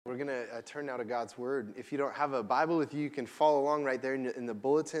going to turn now to God's Word. If you don't have a Bible with you, you can follow along right there in the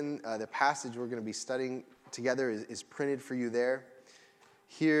bulletin. The passage we're going to be studying together is printed for you there.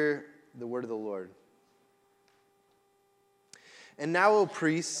 Hear the word of the Lord. And now, O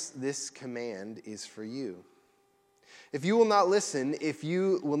priests, this command is for you. If you will not listen, if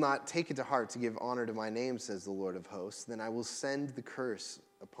you will not take it to heart to give honor to my name, says the Lord of hosts, then I will send the curse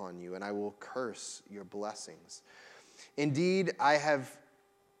upon you, and I will curse your blessings. Indeed, I have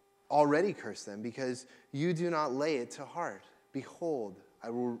already cursed them, because you do not lay it to heart. Behold, I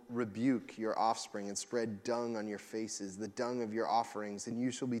will rebuke your offspring and spread dung on your faces, the dung of your offerings, and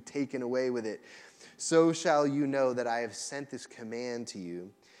you shall be taken away with it. So shall you know that I have sent this command to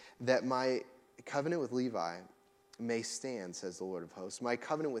you, that my covenant with Levi may stand, says the Lord of hosts. My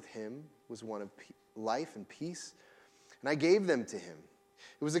covenant with him was one of life and peace, and I gave them to him.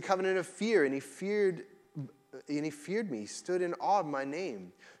 It was a covenant of fear, and he feared me. He stood in awe of my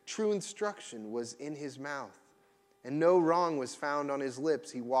name. True instruction was in his mouth, and no wrong was found on his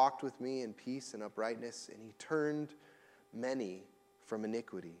lips. He walked with me in peace and uprightness, and he turned many from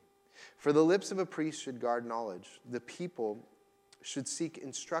iniquity. For the lips of a priest should guard knowledge. The people should seek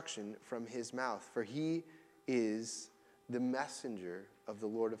instruction from his mouth, for he is the messenger of the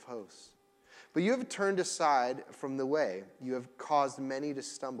Lord of hosts. But you have turned aside from the way. You have caused many to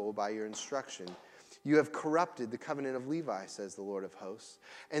stumble by your instruction. You have corrupted the covenant of Levi, says the Lord of hosts.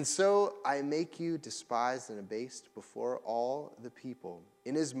 And so I make you despised and abased before all the people,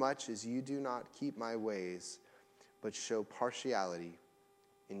 inasmuch as you do not keep my ways, but show partiality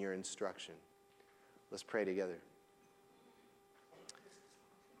in your instruction. Let's pray together.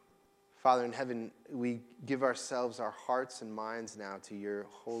 Father in heaven, we give ourselves, our hearts and minds now to your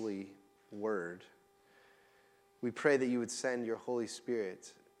holy word. We pray that you would send your Holy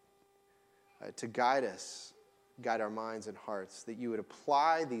Spirit to guide us, guide our minds and hearts, that you would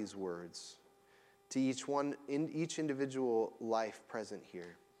apply these words to each individual life present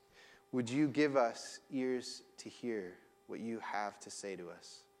here. Would you give us ears to hear what you have to say to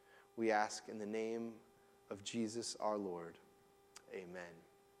us? We ask in the name of Jesus our Lord. Amen.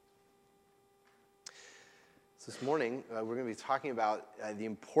 So this morning, we're going to be talking about the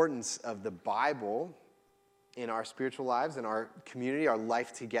importance of the Bible in our spiritual lives, in our community, our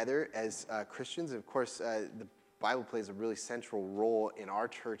life together as Christians. And of course, the Bible plays a really central role in our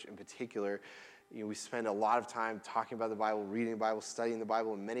church in particular. You know, we spend a lot of time talking about the Bible, reading the Bible, studying the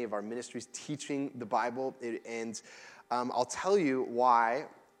Bible, and many of our ministries teaching the Bible. And I'll tell you why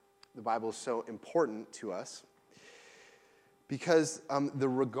the Bible is so important to us. Because the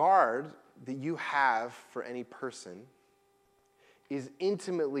regard that you have for any person is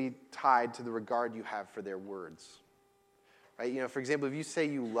intimately tied to the regard you have for their words. Right? You know, for example, if you say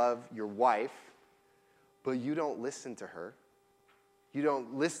you love your wife, but you don't listen to her, you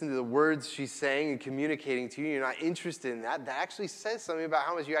don't listen to the words she's saying and communicating to you, you're not interested in that, that actually says something about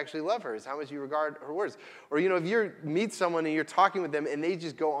how much you actually love her, is how much you regard her words. Or, you know, if you meet someone and you're talking with them and they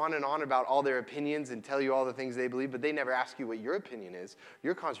just go on and on about all their opinions and tell you all the things they believe, but they never ask you what your opinion is,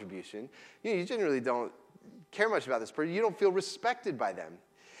 your contribution, you generally don't care much about this person. You don't feel respected by them.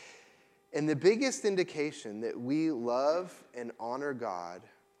 And the biggest indication that we love and honor God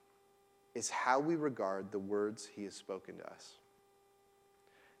is how we regard the words he has spoken to us.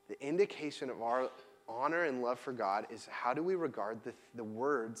 The indication of our honor and love for God is how do we regard the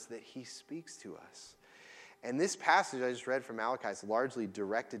words that he speaks to us. And this passage I just read from Malachi is largely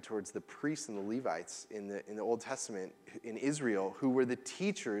directed towards the priests and the Levites in the Old Testament in Israel, who were the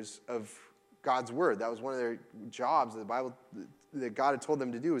teachers of God's word. That was one of their jobs the Bible that God had told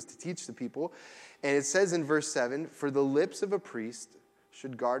them to do, was to teach the people. And it says in verse 7, for the lips of a priest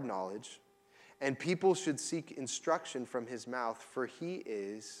should guard knowledge, and people should seek instruction from his mouth, for he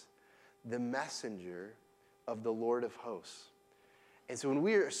is the messenger of the Lord of hosts. And so when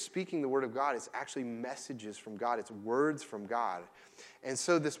we are speaking the word of God, it's actually messages from God. It's words from God. And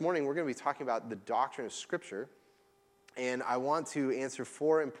so this morning, we're going to be talking about the doctrine of Scripture. And I want to answer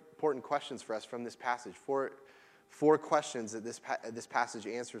four important questions for us from this passage. Four questions that this passage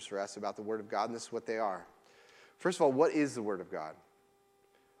answers for us about the Word of God, and this is what they are. First of all, what is the Word of God?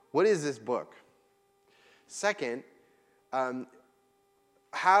 What is this book? Second,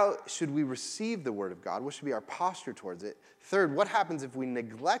 how should we receive the Word of God? What should be our posture towards it? Third, what happens if we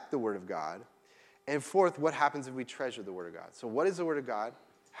neglect the Word of God? And fourth, what happens if we treasure the Word of God? So what is the Word of God?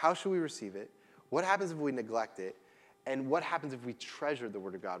 How should we receive it? What happens if we neglect it? And what happens if we treasure the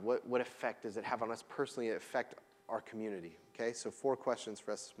Word of God? What effect does it have on us personally? It affect our community. Okay, so four questions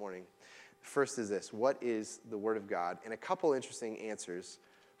for us this morning. The first is this: what is the Word of God? And a couple interesting answers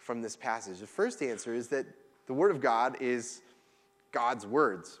from this passage. The first answer is that the Word of God is God's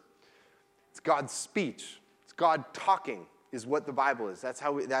words. It's God's speech. It's God talking is what the Bible is. That's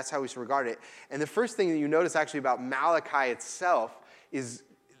how we should regard it. And the first thing that you notice actually about Malachi itself is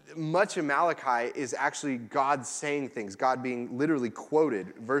much of Malachi is actually God saying things, God being literally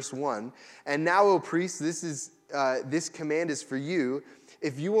quoted. Verse 1, "And now, O priests, this command is for you.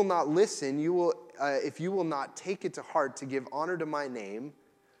 If you will not listen, if you will not take it to heart to give honor to my name,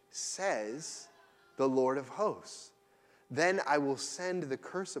 says the Lord of hosts, then I will send the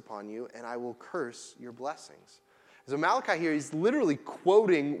curse upon you, and I will curse your blessings." So Malachi here, he's literally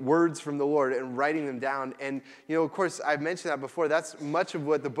quoting words from the Lord and writing them down. And, of course, I've mentioned that before. That's much of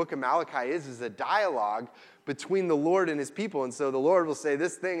what the book of Malachi is a dialogue between the Lord and his people. And so the Lord will say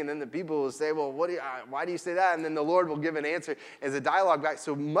this thing, and then the people will say, well, why do you say that? And then the Lord will give an answer as a dialogue back.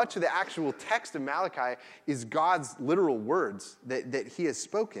 So much of the actual text of Malachi is God's literal words that he has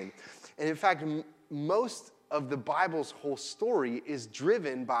spoken. And in fact, most of the Bible's whole story is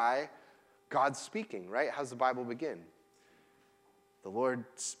driven by God speaking, right? How's the Bible begin? The Lord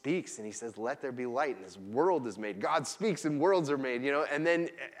speaks and he says, let there be light, and this world is made. God speaks and worlds are made, And then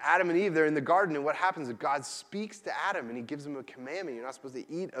Adam and Eve, they're in the garden, and what happens is God speaks to Adam and he gives him a commandment. You're not supposed to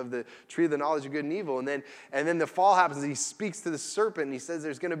eat of the tree of the knowledge of good and evil. And then the fall happens and he speaks to the serpent and he says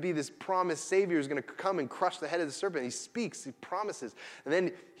there's going to be this promised Savior who's going to come and crush the head of the serpent. He speaks, he promises. And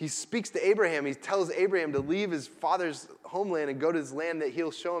then he speaks to Abraham. He tells Abraham to leave his father's homeland and go to this land that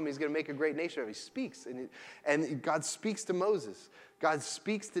he'll show him he's going to make a great nation of. He speaks, and God speaks to Moses. God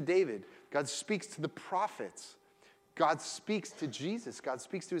speaks to David. God speaks to the prophets. God speaks to Jesus. God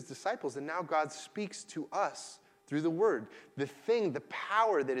speaks to his disciples. And now God speaks to us through the word. The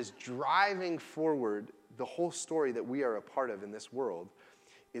power that is driving forward the whole story that we are a part of in this world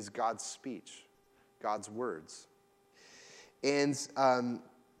is God's speech, God's words. And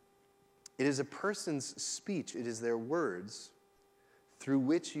it is a person's speech. It is their words through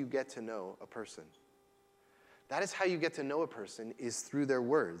which you get to know a person. That is how you get to know a person, is through their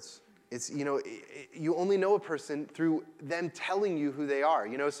words. It's, you only know a person through them telling you who they are.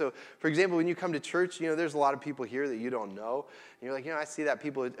 So, for example, when you come to church, there's a lot of people here that you don't know. And you're like, I see that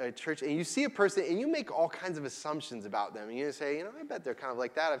people at church. And you see a person, and you make all kinds of assumptions about them. And you say, I bet they're kind of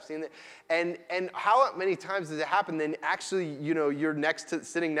like that. I've seen that. And how many times does it happen then actually, you're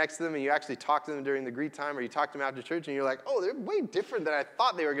sitting next to them, and you actually talk to them during the greet time, or you talk to them after church, and you're like, oh, they're way different than I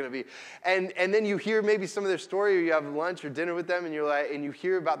thought they were going to be. And then you hear maybe some of their story, or you have lunch or dinner with them, and you're like, and you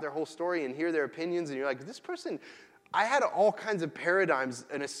hear about their whole story and hear their opinions, and you're like, this person, I had all kinds of paradigms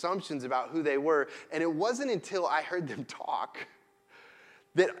and assumptions about who they were, and it wasn't until I heard them talk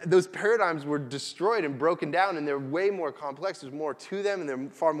that those paradigms were destroyed and broken down, and they're way more complex. There's more to them, and they're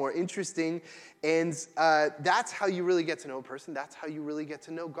far more interesting, and that's how you really get to know a person. That's how you really get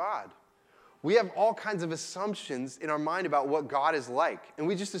to know God. We have all kinds of assumptions in our mind about what God is like, and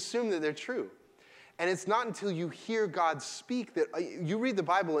we just assume that they're true. And it's not until you hear God speak that you read the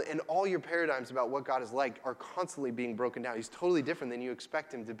Bible and all your paradigms about what God is like are constantly being broken down. He's totally different than you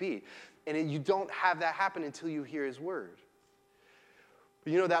expect him to be. And you don't have that happen until you hear his word.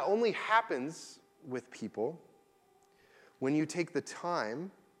 But that only happens with people when you take the time,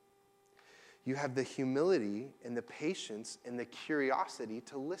 you have the humility and the patience and the curiosity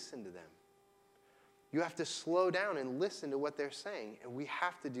to listen to them. You have to slow down and listen to what they're saying. And we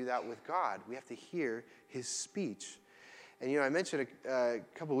have to do that with God. We have to hear his speech. And, I mentioned a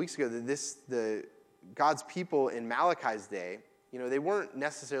couple weeks ago that God's people in Malachi's day, they weren't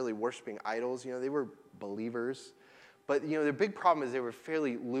necessarily worshiping idols. They were believers. But, their big problem is they were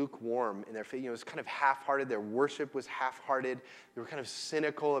fairly lukewarm in their faith. It was kind of half-hearted. Their worship was half-hearted. They were kind of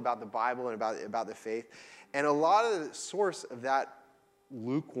cynical about the Bible and about the faith. And a lot of the source of that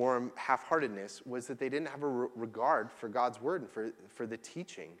lukewarm half-heartedness was that they didn't have a regard for God's word and for the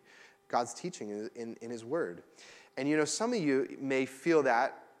teaching, God's teaching in his word. And some of you may feel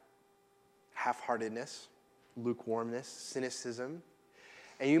that half-heartedness, lukewarmness, cynicism,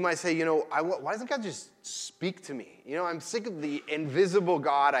 and you might say, why doesn't God just speak to me? I'm sick of the invisible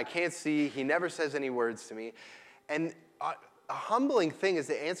God I can't see. He never says any words to me. And a humbling thing is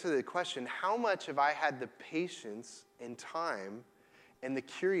to answer the question, how much have I had the patience and time and the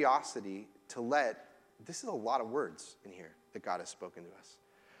curiosity to this is a lot of words in here that God has spoken to us.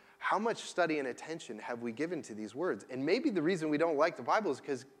 How much study and attention have we given to these words? And maybe the reason we don't like the Bible is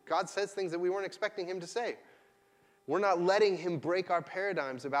because God says things that we weren't expecting him to say. We're not letting him break our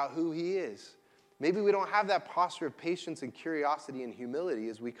paradigms about who he is. Maybe we don't have that posture of patience and curiosity and humility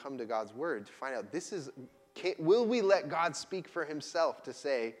as we come to God's word to find out will we let God speak for himself to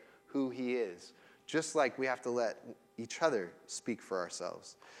say who he is? Just like we have to let each other speak for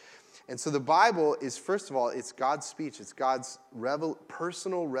ourselves. And so the Bible is, first of all, it's God's speech. It's God's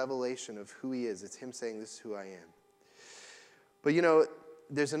personal revelation of who he is. It's him saying, this is who I am. But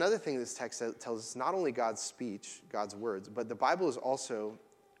there's another thing this text tells us, not only God's speech, God's words, but the Bible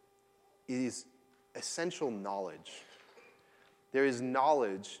is essential knowledge. There is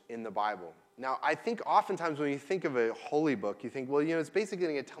knowledge in the Bible. Now, I think oftentimes when you think of a holy book, you think, well, it's basically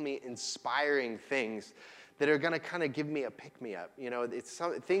going to tell me inspiring things that are going to kind of give me a pick-me-up. It's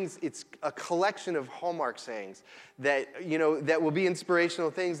a collection of Hallmark sayings that, that will be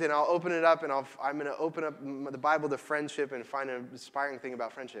inspirational things, and I'll open it up, and I'm going to open up the Bible to friendship and find an inspiring thing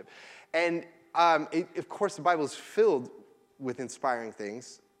about friendship. And, of course, the Bible is filled with inspiring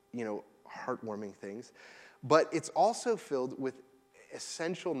things, heartwarming things, but it's also filled with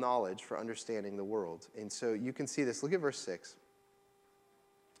essential knowledge for understanding the world. And so you can see this. Look at verse 6.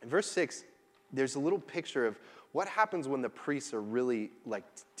 In verse 6, there's a little picture of what happens when the priests are really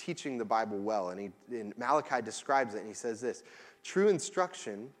teaching the Bible well. And Malachi describes it, and he says this: true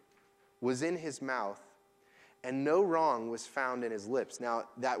instruction was in his mouth, and no wrong was found in his lips. Now,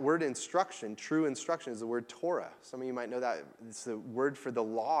 that word instruction, true instruction, is the word Torah. Some of you might know that. It's the word for the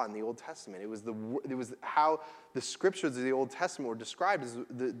law in the Old Testament. It was how the scriptures of the Old Testament were described as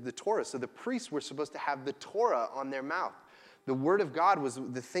the Torah. So the priests were supposed to have the Torah on their mouth. The word of God was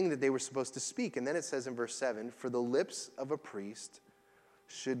the thing that they were supposed to speak. And then it says in verse 7, for the lips of a priest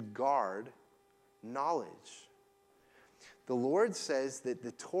should guard knowledge. The Lord says that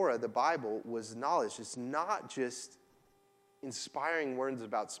the Torah, the Bible, was knowledge. It's not just inspiring words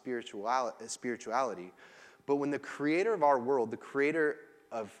about spirituality, but when the creator of our world, the creator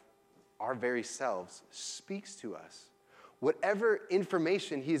of our very selves, speaks to us, whatever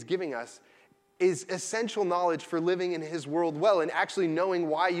information he is giving us is essential knowledge for living in his world well and actually knowing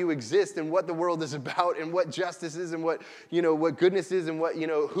why you exist and what the world is about and what justice is and what goodness is and what,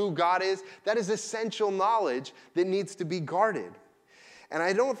 who God is. That is essential knowledge that needs to be guarded. And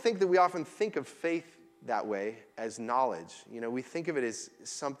I don't think that we often think of faith that way as knowledge. We think of it as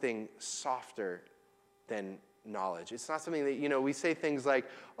something softer than knowledge. It's not something that, we say things like,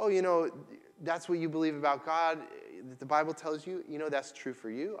 oh, that's what you believe about God. The Bible tells you, that's true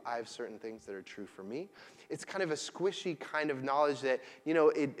for you. I have certain things that are true for me. It's kind of a squishy kind of knowledge that,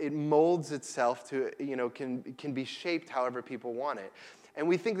 it molds itself to, can be shaped however people want it. And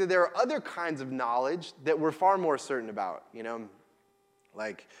we think that there are other kinds of knowledge that we're far more certain about,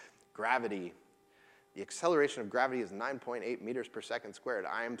 like gravity. The acceleration of gravity is 9.8 meters per second squared.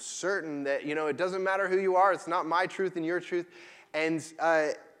 I am certain that, it doesn't matter who you are. It's not my truth and your truth.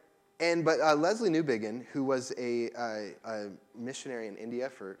 But Leslie Newbigin, who was a missionary in India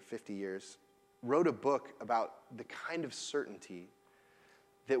for 50 years, wrote a book about the kind of certainty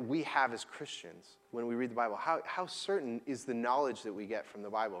that we have as Christians when we read the Bible. How certain is the knowledge that we get from the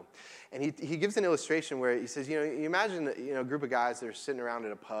Bible? And he gives an illustration where he says, you imagine a group of guys that are sitting around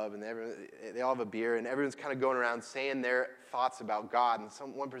at a pub and they all have a beer and everyone's kind of going around saying their thoughts about God.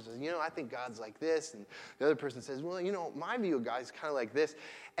 And one person says, I think God's like this. And the other person says, well, my view of God is kind of like this.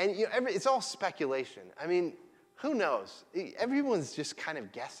 And it's all speculation. I mean, who knows? Everyone's just kind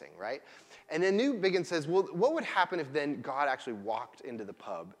of guessing, right? And then Newbigin says, well, what would happen if then God actually walked into the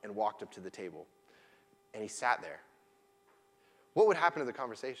pub and walked up to the table and he sat there? What would happen to the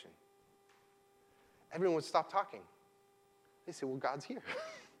conversation? Everyone would stop talking. They say, well, God's here.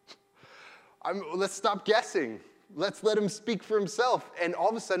 Let's stop guessing. Let's let him speak for himself. And all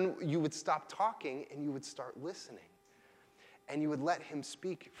of a sudden, you would stop talking and you would start listening. And you would let him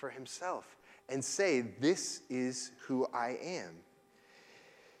speak for himself and say, this is who I am.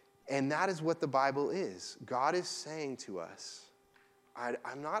 And that is what the Bible is. God is saying to us,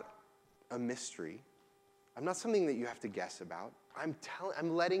 I'm not a mystery. I'm not something that you have to guess about. I'm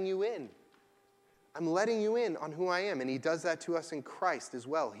letting you in. I'm letting you in on who I am. And he does that to us in Christ as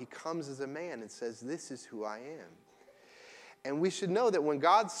well. He comes as a man and says, this is who I am. And we should know that when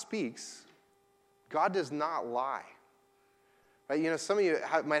God speaks, God does not lie. Right? Some of you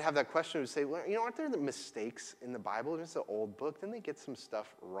might have that question and say, well, aren't there the mistakes in the Bible? It's an old book. Didn't they get some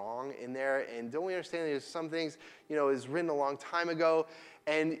stuff wrong in there? And don't we understand that there's some things, is written a long time ago?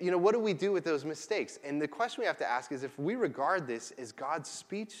 And, what do we do with those mistakes? And the question we have to ask is, if we regard this as God's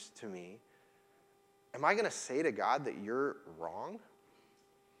speech to me, am I going to say to God that you're wrong?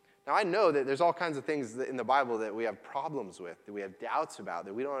 Now, I know that there's all kinds of things in the Bible that we have problems with, that we have doubts about,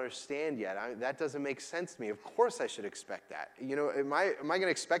 that we don't understand yet. That doesn't make sense to me. Of course I should expect that. Am I going to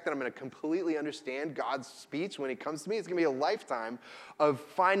expect that I'm going to completely understand God's speech when it comes to me? It's going to be a lifetime of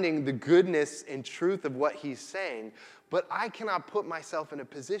finding the goodness and truth of what he's saying. But I cannot put myself in a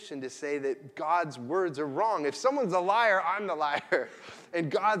position to say that God's words are wrong. If someone's a liar, I'm the liar. And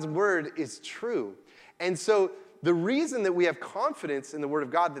God's word is true. And so the reason that we have confidence in the Word of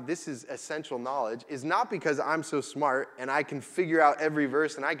God that this is essential knowledge is not because I'm so smart and I can figure out every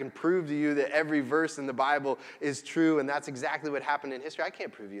verse and I can prove to you that every verse in the Bible is true and that's exactly what happened in history. I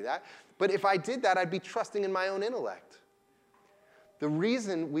can't prove you that. But if I did that, I'd be trusting in my own intellect. The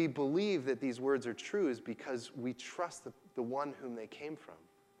reason we believe that these words are true is because we trust the one whom they came from.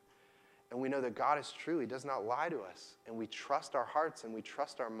 And we know that God is true. He does not lie to us. And we trust our hearts and we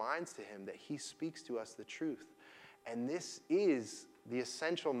trust our minds to him that he speaks to us the truth. And this is the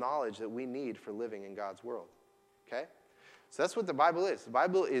essential knowledge that we need for living in God's world, okay? So that's what the Bible is. The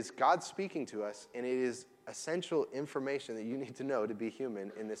Bible is God speaking to us, and it is essential information that you need to know to be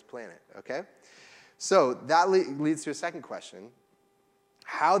human in this planet, okay? So that leads to a second question.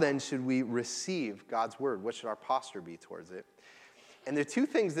 How then should we receive God's word? What should our posture be towards it? And the two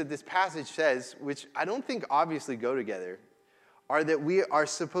things that this passage says, which I don't think obviously go together, are that we are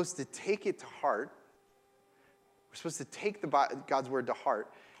supposed to take it to heart. We're supposed to take God's word to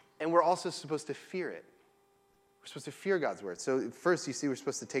heart, and we're also supposed to fear it. We're supposed to fear God's word. So first, you see, we're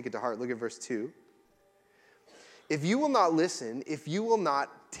supposed to take it to heart. Look at verse 2. If you will not listen, if you will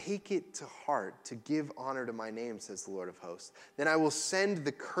not take it to heart to give honor to my name, says the Lord of hosts, then I will send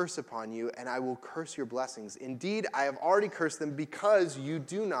the curse upon you, and I will curse your blessings. Indeed, I have already cursed them because you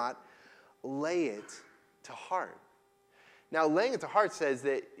do not lay it to heart. Now, laying it to heart says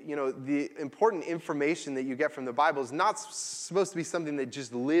that, the important information that you get from the Bible is not supposed to be something that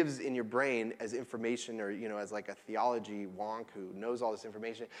just lives in your brain as information or, as like a theology wonk who knows all this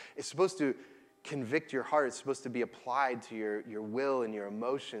information. It's supposed to convict your heart. It's supposed to be applied to your will and your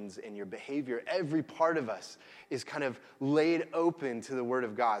emotions and your behavior. Every part of us is kind of laid open to the Word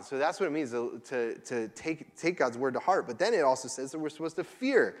of God. So that's what it means to take God's Word to heart. But then it also says that we're supposed to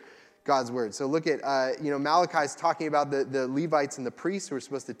fear God's word. So look at, Malachi is talking about the Levites and the priests who are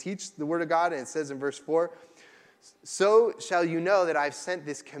supposed to teach the word of God. And it says in verse 4, so shall you know that I've sent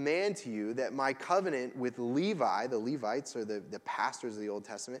this command to you, that my covenant with Levi, the Levites or the pastors of the Old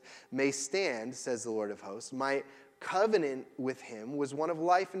Testament, may stand, says the Lord of hosts. My covenant with him was one of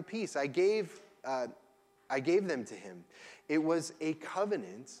life and peace. I gave them to him. It was a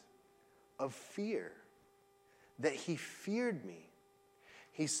covenant of fear, that he feared me.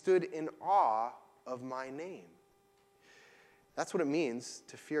 He stood in awe of my name. That's what it means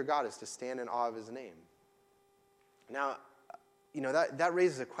to fear God, is to stand in awe of his name. Now, that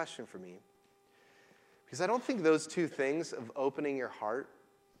raises a question for me, because I don't think those two things of opening your heart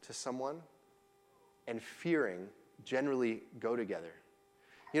to someone and fearing generally go together.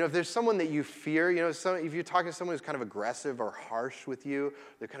 If there's someone that you fear, if you're talking to someone who's kind of aggressive or harsh with you,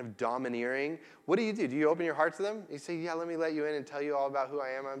 they're kind of domineering, what do? Do you open your heart to them? You say, yeah, let me let you in and tell you all about who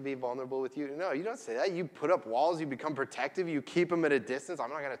I am and be vulnerable with you. No, you don't say that. You put up walls. You become protective. You keep them at a distance. I'm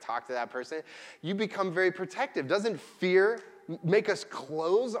not going to talk to that person. You become very protective. Doesn't fear make us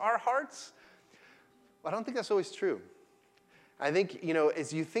close our hearts? I don't think that's always true. I think,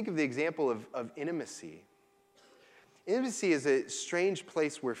 as you think of the example of intimacy, intimacy is a strange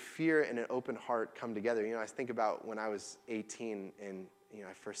place where fear and an open heart come together. I think about when I was 18 and,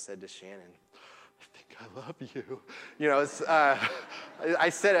 I first said to Shannon, I think I love you. I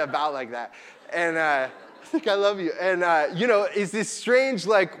said it about like that. And I think I love you. And, it's this strange,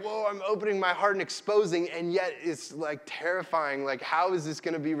 whoa, I'm opening my heart and exposing, and yet it's terrifying. How is this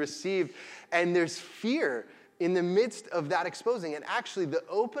going to be received? And there's fear in the midst of that exposing. And actually, the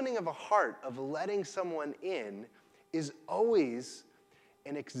opening of a heart, of letting someone in, is always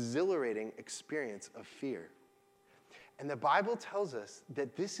an exhilarating experience of fear. And the Bible tells us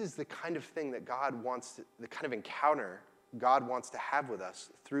that this is the kind of thing that the kind of encounter God wants to have with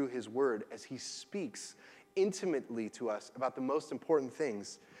us through his word as he speaks intimately to us about the most important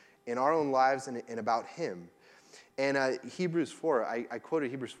things in our own lives and about him. And Hebrews 4, I quoted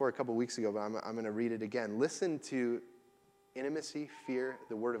Hebrews 4 a couple weeks ago, but I'm going to read it again. Listen to intimacy, fear,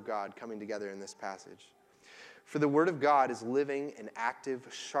 the word of God coming together in this passage. For the word of God is living and active,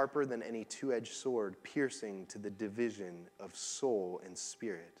 sharper than any two-edged sword, piercing to the division of soul and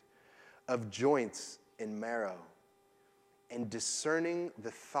spirit, of joints and marrow, and discerning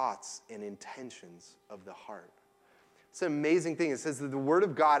the thoughts and intentions of the heart. It's an amazing thing. It says that the Word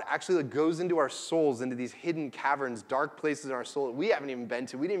of God actually goes into our souls, into these hidden caverns, dark places in our soul that we haven't even been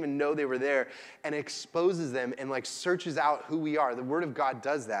to. We didn't even know they were there, and exposes them and searches out who we are. The Word of God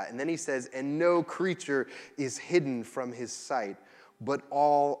does that. And then he says, and no creature is hidden from his sight, but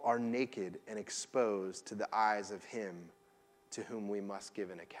all are naked and exposed to the eyes of him to whom we must give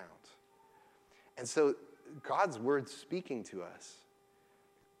an account. And so God's Word speaking to us,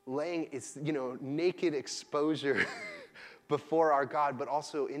 laying its, naked exposure before our God, but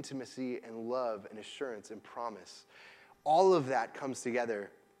also intimacy and love and assurance and promise. All of that comes together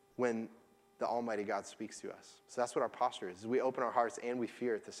when the Almighty God speaks to us. So that's what our posture is. We open our hearts and we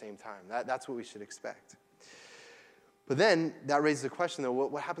fear at the same time. That's what we should expect. But then that raises the question, though,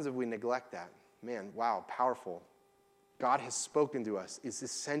 what happens if we neglect that? Man, wow, powerful. God has spoken to us. It's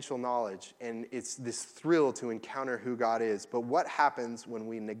essential knowledge, and it's this thrill to encounter who God is. But what happens when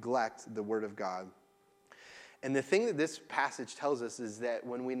we neglect the Word of God? And the thing that this passage tells us is that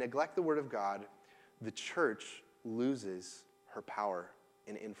when we neglect the Word of God, the church loses her power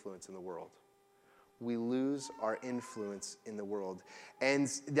and influence in the world. We lose our influence in the world. And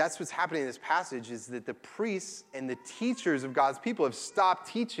that's what's happening in this passage, is that the priests and the teachers of God's people have stopped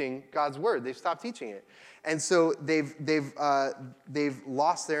teaching God's Word. They've stopped teaching it. And so they've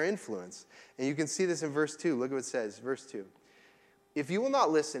lost their influence. And you can see this in verse 2. Look at what it says, verse 2. If you will not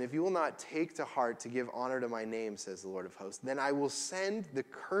listen, if you will not take to heart to give honor to my name, says the Lord of hosts, then I will send the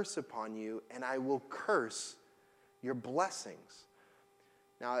curse upon you, and I will curse your blessings.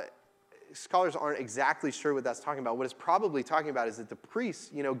 Now, scholars aren't exactly sure what that's talking about. What it's probably talking about is that the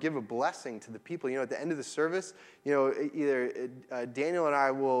priests, give a blessing to the people. At the end of the service, either Daniel and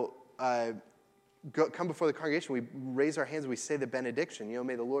I will come before the congregation. We raise our hands. We say the benediction.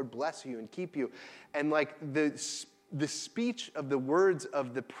 May the Lord bless you and keep you. And the speech of the words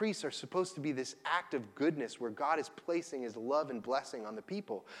of the priests are supposed to be this act of goodness where God is placing his love and blessing on the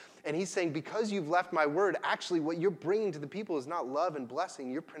people. And he's saying, because you've left my word, actually what you're bringing to the people is not love and blessing.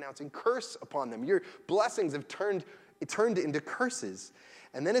 You're pronouncing curse upon them. Your blessings have turned into curses.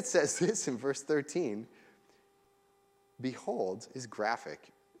 And then it says this in verse 13. Behold, is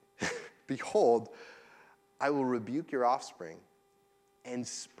graphic. Behold, I will rebuke your offspring and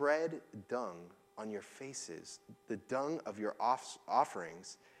spread dung on your faces, the dung of your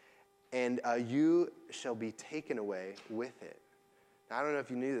offerings, and you shall be taken away with it. Now, I don't know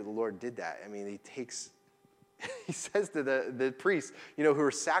if you knew that the Lord did that. I mean, he says to the priests, who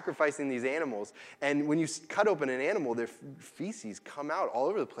are sacrificing these animals, and when you cut open an animal, their feces come out all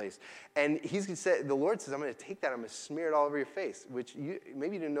over the place. And the Lord says, I'm going to take that, I'm going to smear it all over your face, which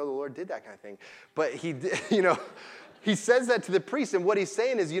maybe you didn't know the Lord did that kind of thing. But he did, He says that to the priest, and what he's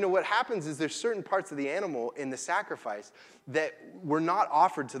saying is, what happens is there's certain parts of the animal in the sacrifice that were not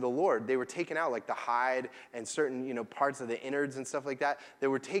offered to the Lord. They were taken out, like the hide and certain, parts of the innards and stuff like that. They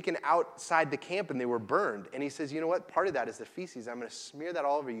were taken outside the camp and they were burned. And he says, what? Part of that is the feces. I'm going to smear that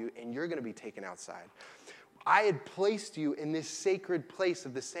all over you, and you're going to be taken outside. I had placed you in this sacred place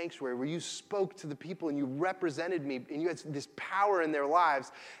of the sanctuary where you spoke to the people and you represented me, and you had this power in their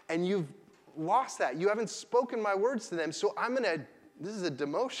lives, and you've lost that. You haven't spoken my words to them, so this is a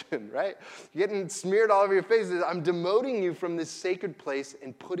demotion, right? You're getting smeared all over your faces. I'm demoting you from this sacred place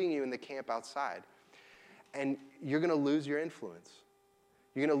and putting you in the camp outside. And you're going to lose your influence.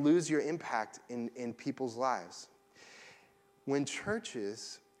 You're going to lose your impact in people's lives. When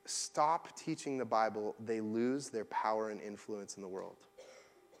churches stop teaching the Bible, they lose their power and influence in the world,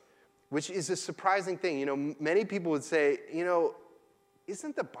 which is a surprising thing. Many people would say,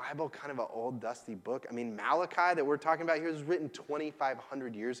 isn't the Bible kind of an old, dusty book? I mean, Malachi that we're talking about here was written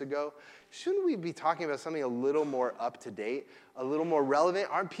 2,500 years ago. Shouldn't we be talking about something a little more up-to-date, a little more relevant?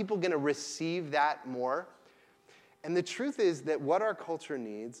 Aren't people going to receive that more? And the truth is that what our culture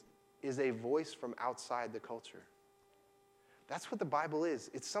needs is a voice from outside the culture. That's what the Bible is.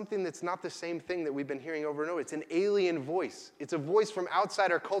 It's something that's not the same thing that we've been hearing over and over. It's an alien voice. It's a voice from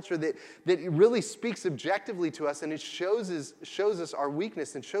outside our culture that really speaks objectively to us, and it shows us our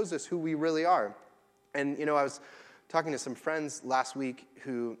weakness and shows us who we really are. And, I was talking to some friends last week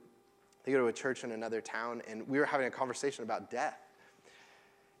they go to a church in another town, and we were having a conversation about death.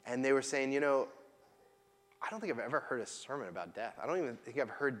 And they were saying, I don't think I've ever heard a sermon about death. I don't even think I've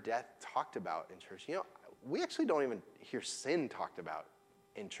heard death talked about in church. We actually don't even hear sin talked about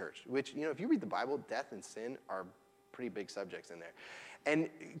in church, which, if you read the Bible, death and sin are pretty big subjects in there. And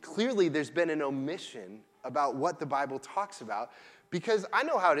clearly there's been an omission about what the Bible talks about, because I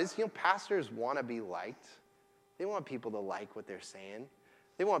know how it is. Pastors want to be liked. They want people to like what they're saying.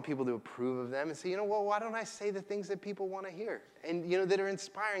 They want people to approve of them and say, well, why don't I say the things that people want to hear? And, that are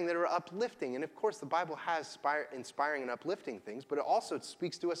inspiring, that are uplifting. And, of course, the Bible has inspiring and uplifting things, but it also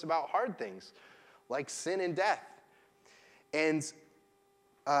speaks to us about hard things like sin and death. And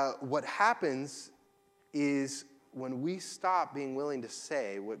what happens is when we stop being willing to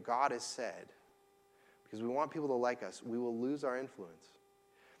say what God has said, because we want people to like us, we will lose our influence.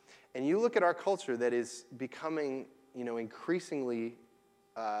 And you look at our culture that is becoming, increasingly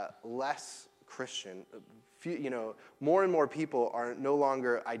less Christian. More and more people are no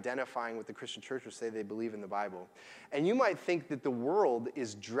longer identifying with the Christian church or say they believe in the Bible. And you might think that the world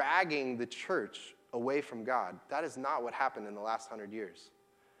is dragging the church away from God. That is not what happened in the last 100 years.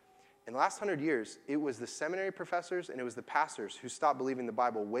 In the last 100 years, it was the seminary professors and it was the pastors who stopped believing the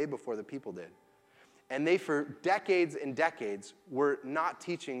Bible way before the people did. And they, for decades and decades, were not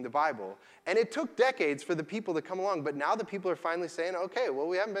teaching the Bible. And it took decades for the people to come along, but now the people are finally saying, okay, well,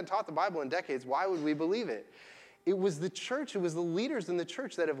 we haven't been taught the Bible in decades. Why would we believe it? It was the church, it was the leaders in the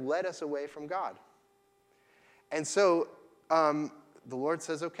church that have led us away from God. And so the Lord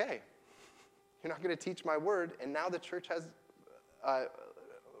says, okay, you're not going to teach my word. And now the church has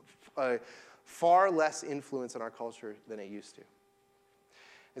far less influence in our culture than it used to.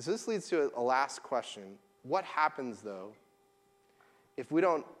 And so this leads to a last question. What happens, though, if we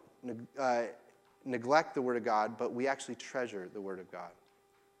don't neglect the Word of God, but we actually treasure the Word of God?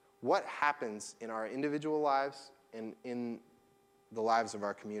 What happens in our individual lives and in the lives of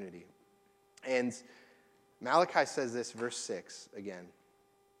our community? And Malachi says this, verse 6 again.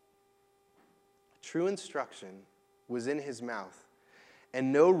 True instruction was in his mouth,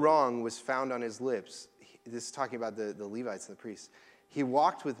 and no wrong was found on his lips. This is talking about the Levites and the priests. He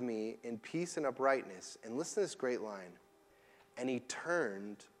walked with me in peace and uprightness. And listen to this great line. And he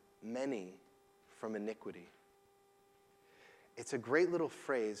turned many from iniquity. It's a great little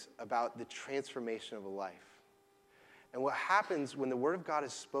phrase about the transformation of a life. And what happens when the Word of God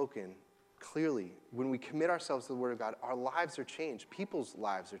is spoken clearly, when we commit ourselves to the Word of God, our lives are changed. People's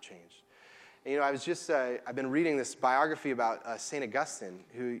lives are changed. And, I've been reading this biography about St. Augustine,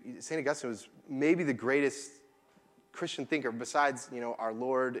 St. Augustine was maybe the greatest Christian thinker besides, our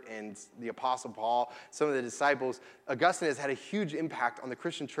Lord and the Apostle Paul, some of the disciples. Augustine has had a huge impact on the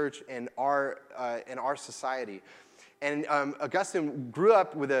Christian church and our society. And Augustine grew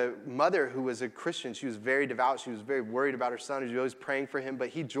up with a mother who was a Christian. She was very devout. She was very worried about her son. She was always praying for him. But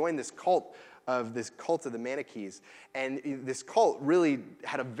he joined this cult of the Manichees. And this cult really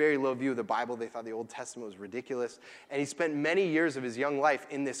had a very low view of the Bible. They thought the Old Testament was ridiculous. And he spent many years of his young life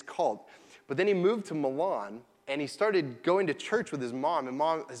in this cult. But then he moved to Milan, and he started going to church with his mom.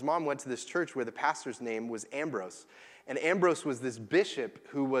 And his mom went to this church where the pastor's name was Ambrose. And Ambrose was this bishop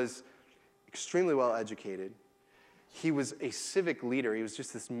who was extremely well educated. He was a civic leader. He was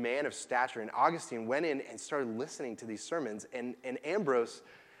just this man of stature. And Augustine went in and started listening to these sermons. And Ambrose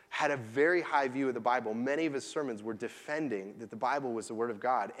had a very high view of the Bible. Many of his sermons were defending that the Bible was the Word of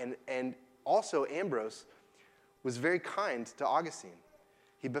God. And also Ambrose was very kind to Augustine.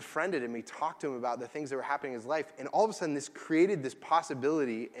 He befriended him. He talked to him about the things that were happening in his life. And all of a sudden, this created this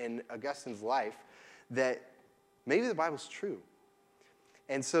possibility in Augustine's life that maybe the Bible's true.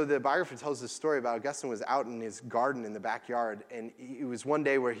 And so the biographer tells this story about Augustine was out in his garden in the backyard, and it was one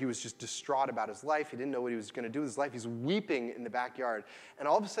day where he was just distraught about his life. He didn't know what he was going to do with his life. He's weeping in the backyard. And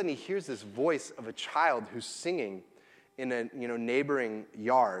all of a sudden, he hears this voice of a child who's singing in a neighboring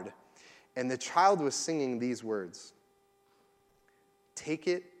yard. And the child was singing these words. Take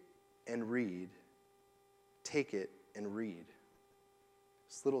it and read. Take it and read.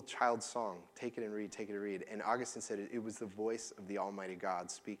 This little child song, take it and read, take it and read. And Augustine said it was the voice of the Almighty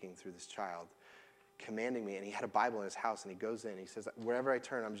God speaking through this child, commanding me. And he had a Bible in his house, and he goes in. And he says, wherever I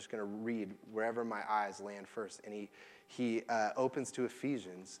turn, I'm just going to read wherever my eyes land first. And he opens to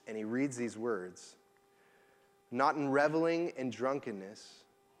Ephesians, and he reads these words. Not in reveling and drunkenness,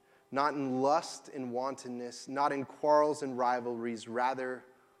 not in lust and wantonness, not in quarrels and rivalries. Rather,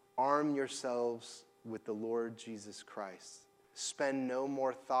 arm yourselves with the Lord Jesus Christ. Spend no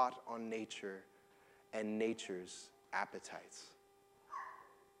more thought on nature and nature's appetites.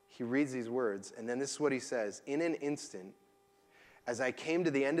 He reads these words, and then this is what he says. In an instant, as I came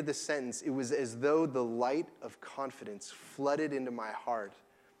to the end of the sentence, it was as though the light of confidence flooded into my heart,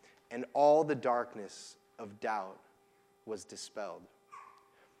 and all the darkness of doubt was dispelled.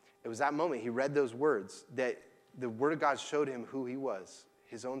 It was that moment he read those words that the Word of God showed him who he was,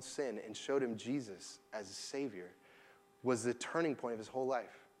 his own sin, and showed him Jesus as a Savior, was the turning point of his whole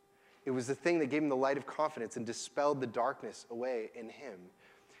life. It was the thing that gave him the light of confidence and dispelled the darkness away in him.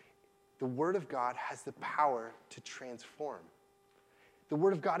 The Word of God has the power to transform. The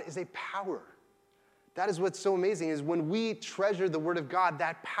Word of God is a power. That is what's so amazing, is when we treasure the Word of God,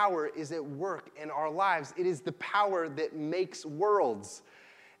 that power is at work in our lives. It is the power that makes worlds,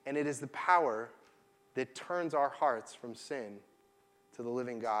 and it is the power that turns our hearts from sin to the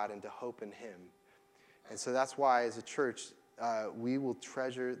living God and to hope in Him. And so that's why, as a church, we will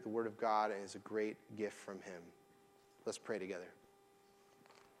treasure the Word of God, and it's a great gift from Him. Let's pray together.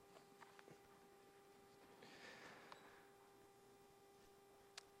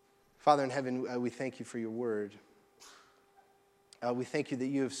 Father in heaven, we thank you for your word. We thank you that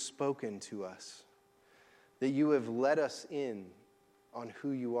you have spoken to us, that you have let us in on who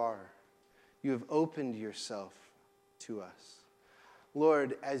you are. You have opened yourself to us.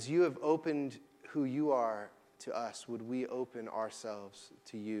 Lord, as you have opened who you are to us, would we open ourselves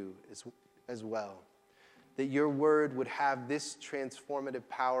to you as well? That your word would have this transformative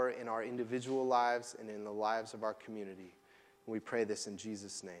power in our individual lives and in the lives of our community. We pray this in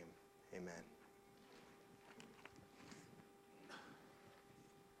Jesus' name. Amen.